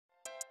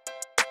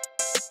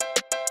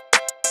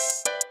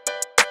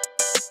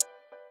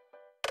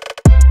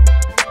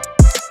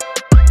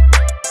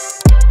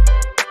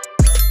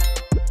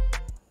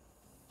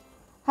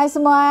Hai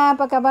semua,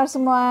 apa kabar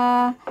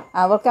semua?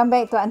 Welcome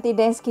back to Aunty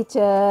Dann's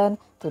kitchen.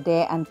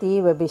 Today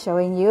Aunty will be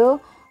showing you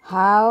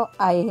how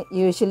I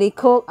usually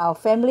cook our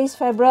family's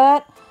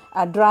favorite,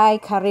 a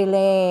dry curry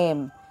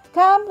lamb.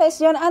 Come, let's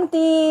join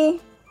Aunty.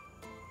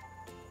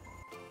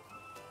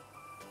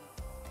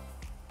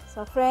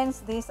 So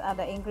friends, these are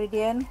the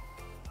ingredients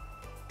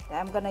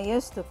that I'm gonna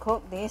use to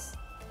cook this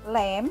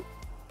lamb,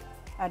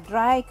 a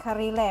dry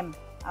curry lamb.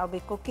 I'll be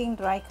cooking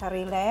dry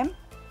curry lamb,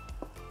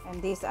 and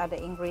these are the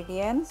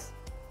ingredients.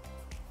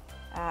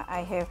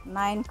 I have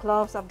 9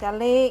 cloves of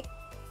garlic,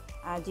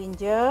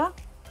 ginger,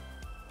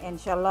 and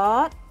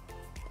shallot,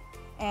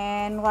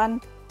 and one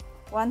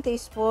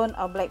teaspoon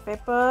of black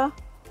pepper,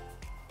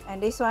 and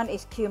this one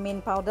is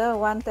cumin powder,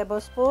 1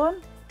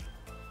 tablespoon.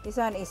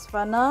 This one is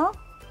fennel,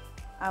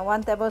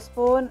 1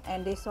 tablespoon,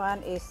 and this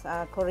one is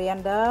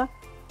coriander,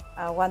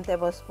 1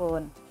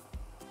 tablespoon.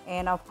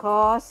 And of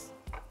course,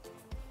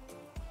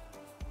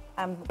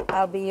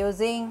 I'll be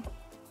using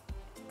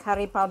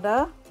curry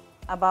powder,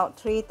 about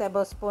 3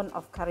 tablespoons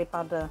of curry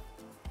powder.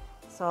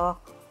 So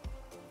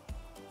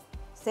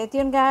stay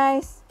tuned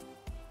guys,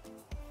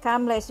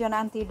 come let's join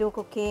Aunty do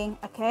cooking.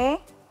 Okay,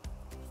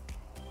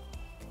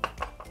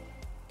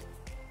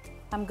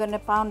 I'm gonna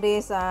pound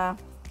this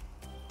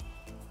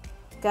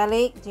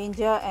garlic,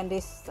 ginger, and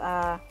this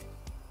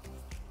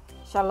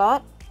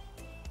shallot,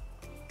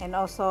 and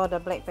also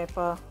the black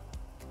pepper.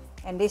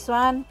 And this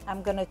one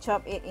I'm gonna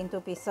chop it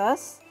into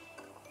pieces.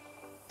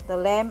 The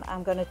lamb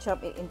I'm gonna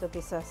chop it into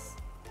pieces.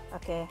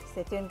 Okay,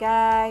 stay tuned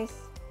guys.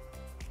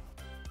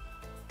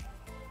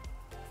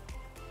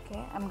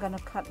 Okay, I'm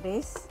gonna cut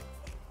this.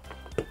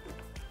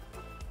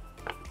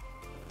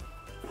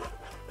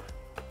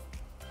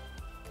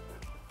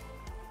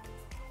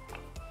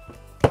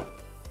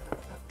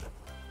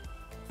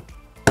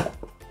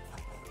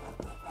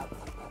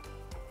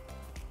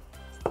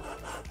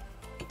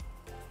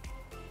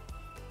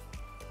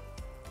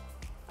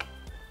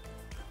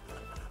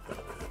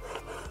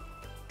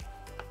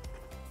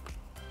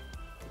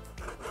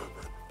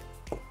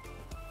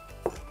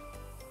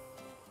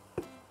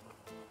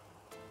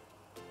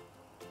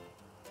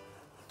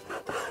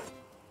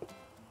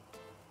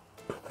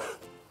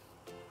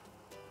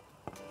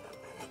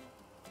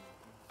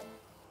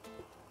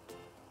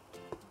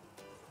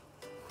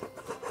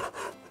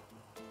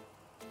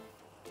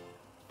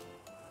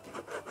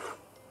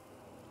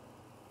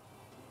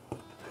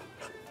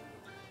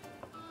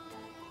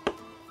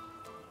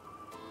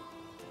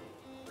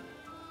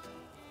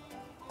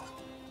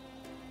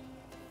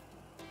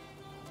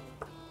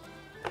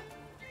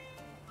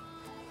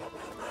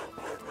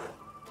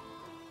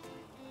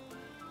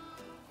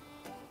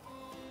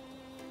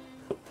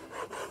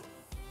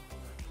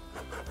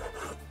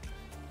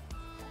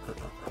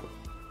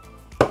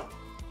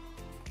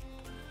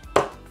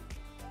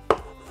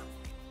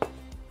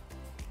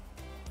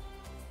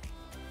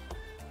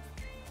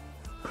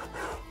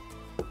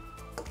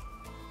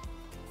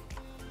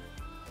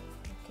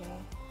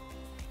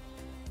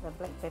 The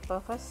black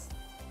pepper first.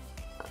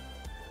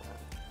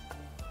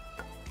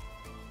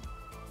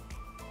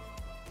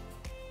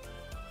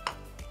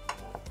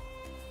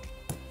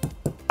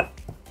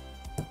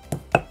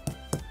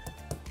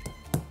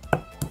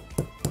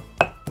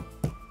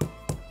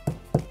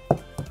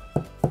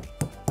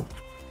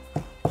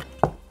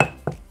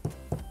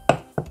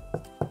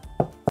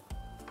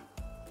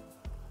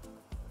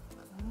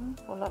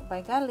 Followed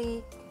by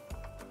garlic.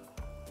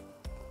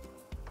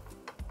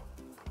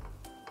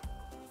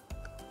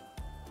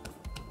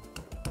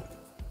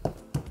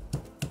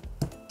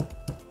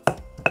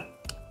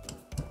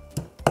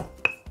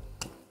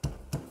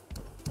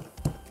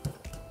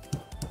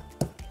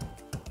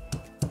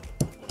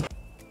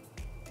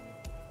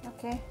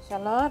 Okay,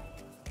 shallot.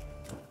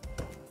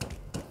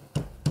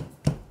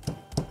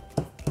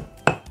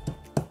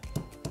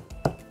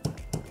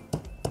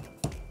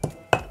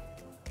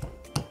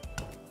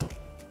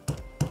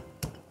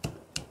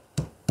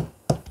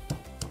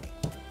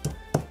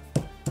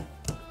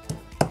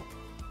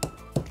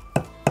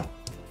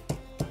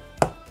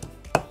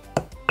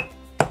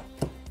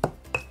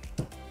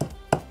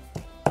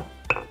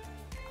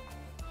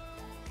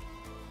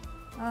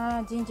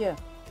 Ginger.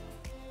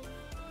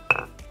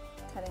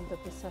 Cut into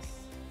pieces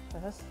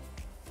first.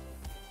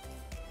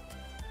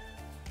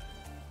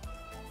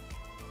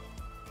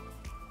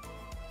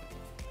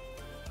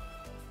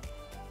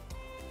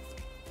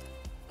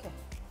 Okay.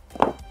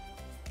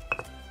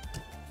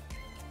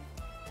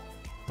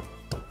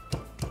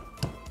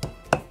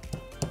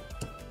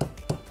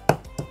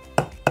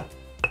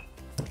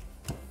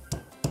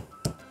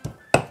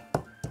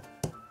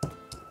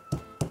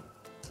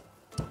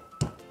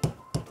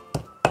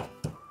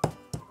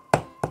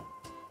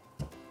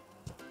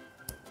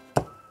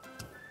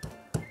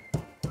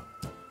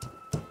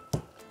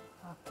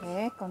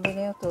 Okay,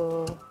 continue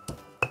to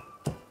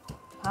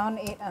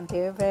pound it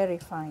until very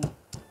fine.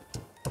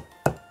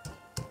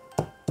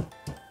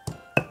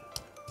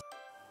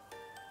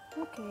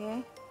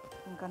 Okay,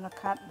 I'm gonna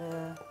cut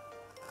the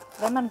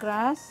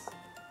lemongrass.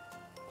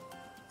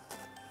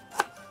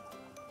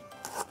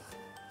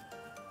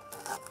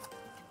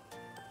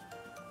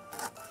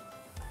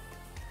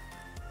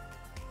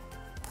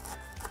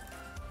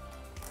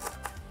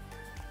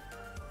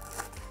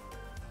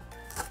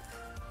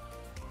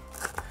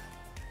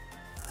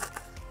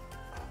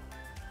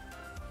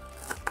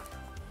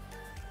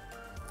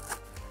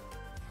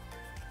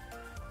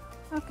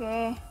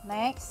 Okay,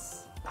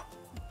 next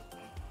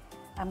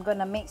I'm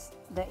gonna mix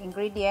the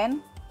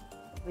ingredient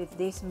with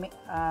this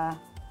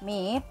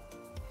meat.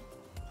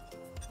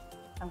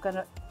 I'm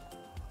gonna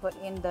put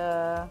in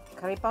the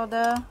curry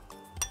powder.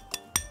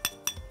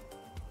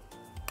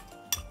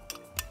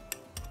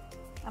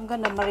 I'm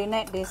gonna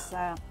marinate this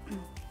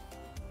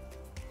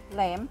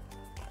lamb.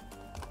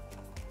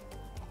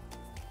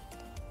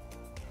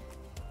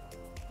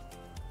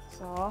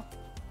 So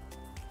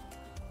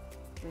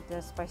with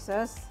the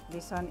spices,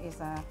 this one is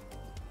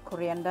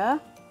coriander,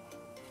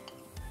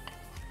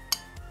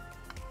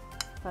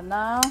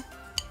 fennel,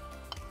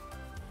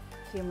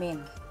 cumin.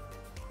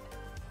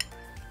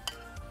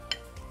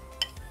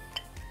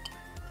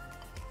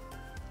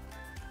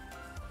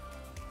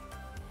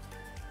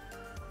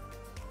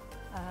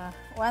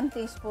 1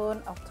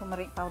 teaspoon of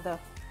turmeric powder.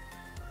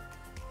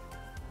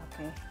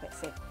 Okay,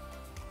 that's it.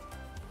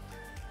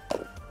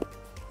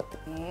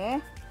 Okay,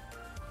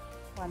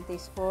 1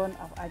 teaspoon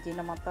of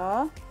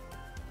ajinomoto,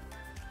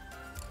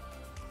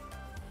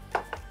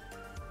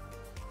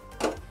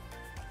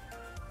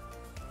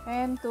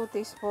 and 2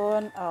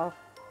 teaspoons of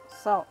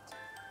salt.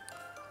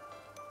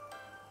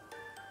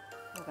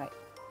 Alright,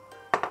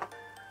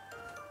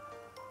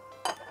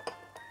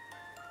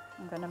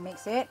 I'm gonna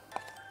mix it.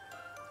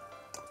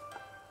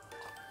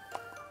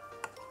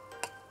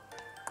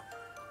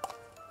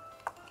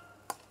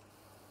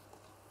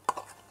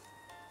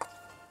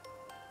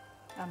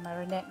 I'll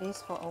marinate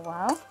this for a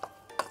while.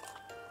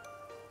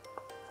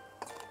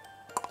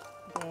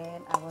 Then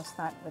I will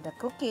start with the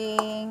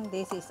cooking.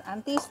 This is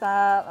Auntie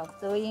style of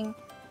doing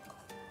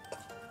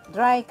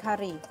dry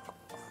curry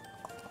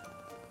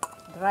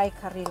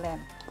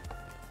lamb.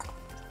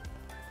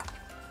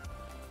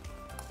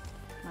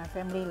 My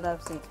family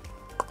loves it.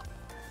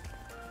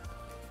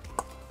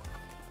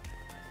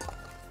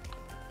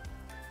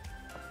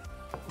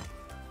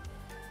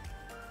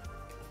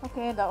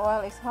 Okay, the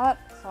oil is hot,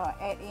 so I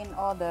add in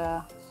all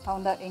the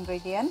pounded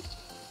ingredients.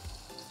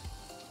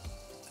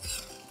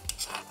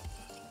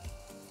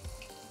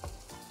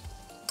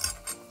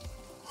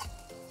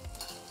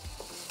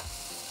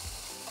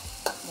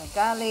 The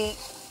garlic,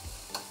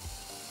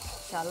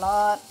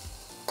 shallot,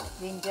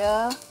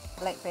 ginger,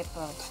 black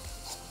pepper.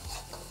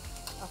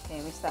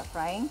 Okay, we start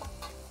frying.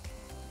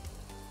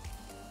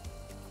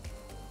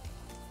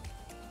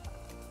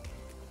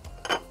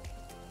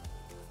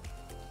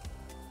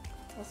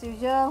 As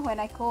usual, when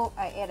I cook,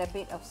 I add a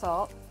bit of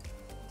salt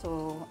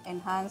to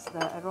enhance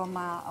the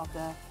aroma of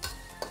the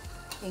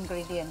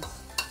ingredients.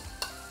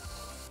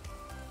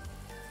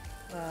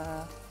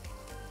 The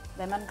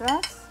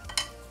lemongrass,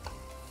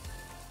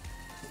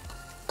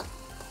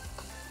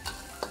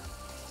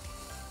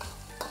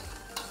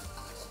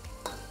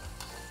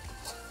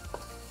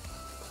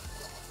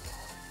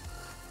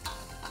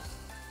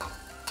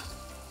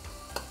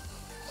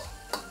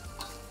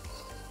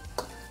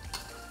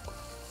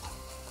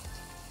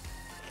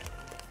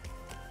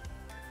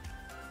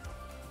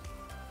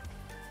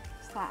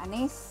 star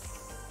anise,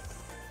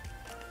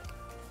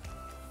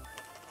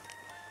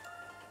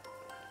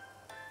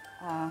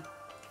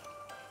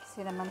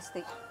 cinnamon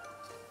stick,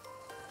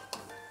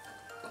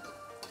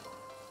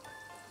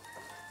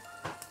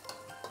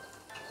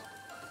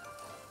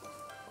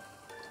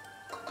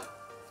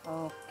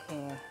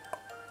 okay,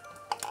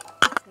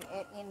 we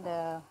add in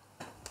the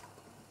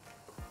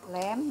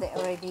lamb that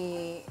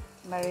already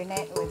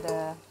marinate with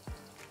the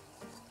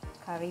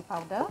curry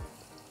powder.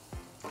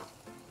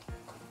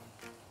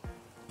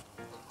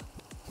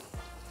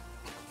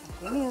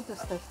 Continue to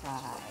stir fry.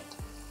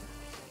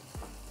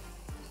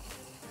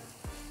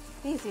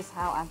 This is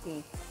how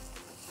Auntie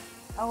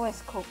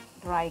always cook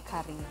dry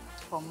curry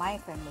for my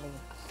family,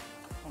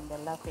 and they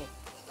love it.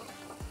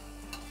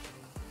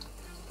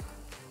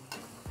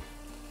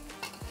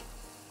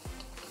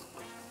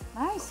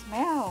 Nice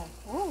smell.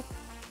 Woo.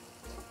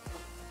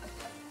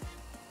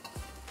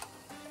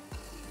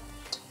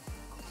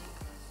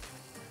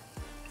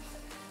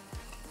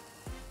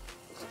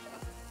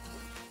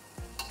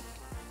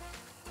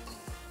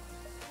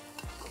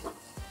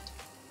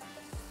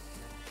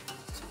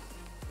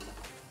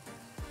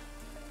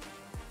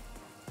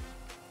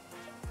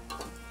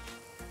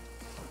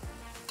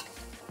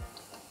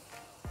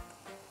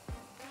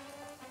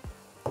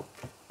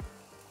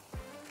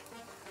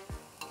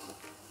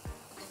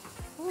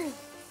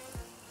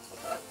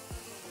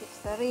 Keep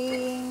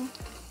stirring.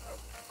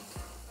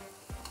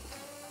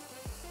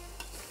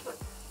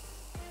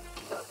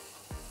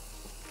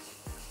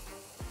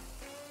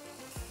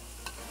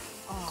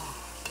 Oh,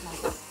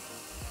 nice.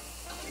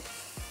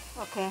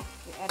 Okay,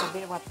 we add a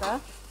bit of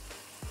water.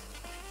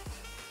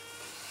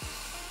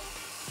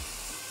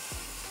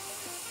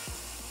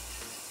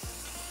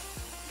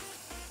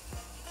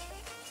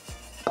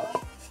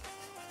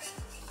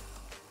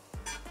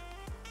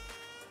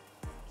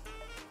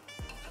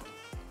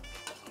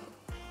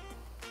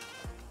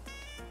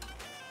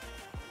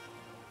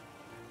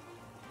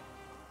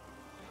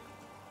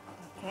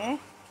 Okay,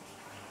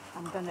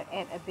 I'm gonna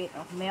add a bit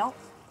of milk.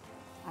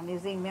 I'm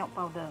using milk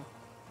powder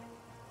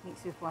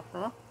mixed with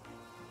water.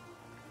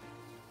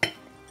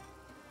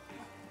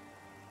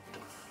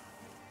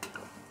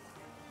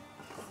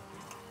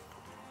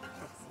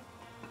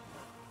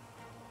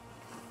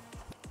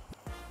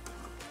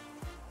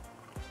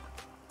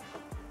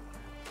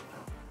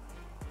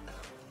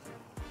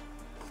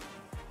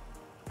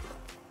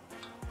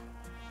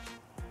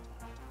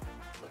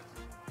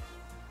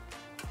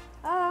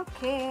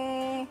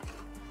 Okay,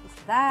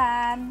 it's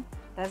done.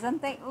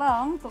 Doesn't take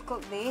long to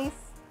cook this.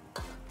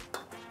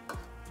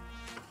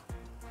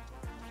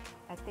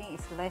 I think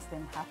it's less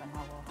than half an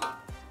hour.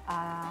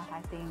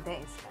 I think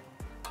that is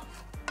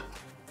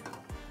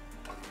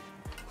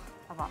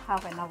about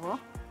half an hour.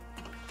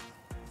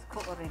 It's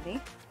cooked already.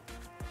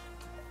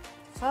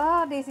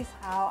 So this is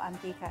how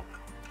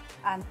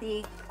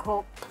Aunty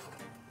cooked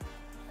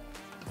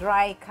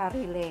dry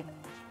curry lamb.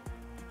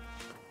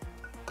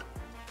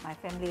 My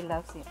family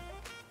loves it.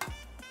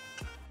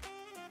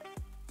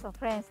 So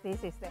friends,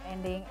 this is the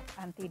ending of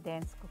Aunty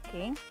Dann's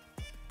cooking.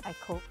 I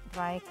cooked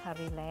dry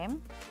curry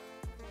lamb,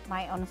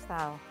 my own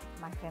style.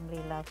 My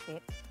family loves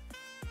it.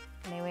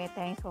 Anyway,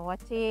 thanks for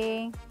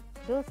watching.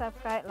 Do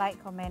subscribe,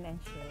 like, comment and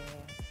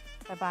share.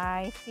 Bye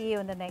bye. See you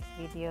in the next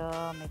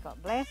video. May God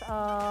bless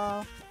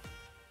all.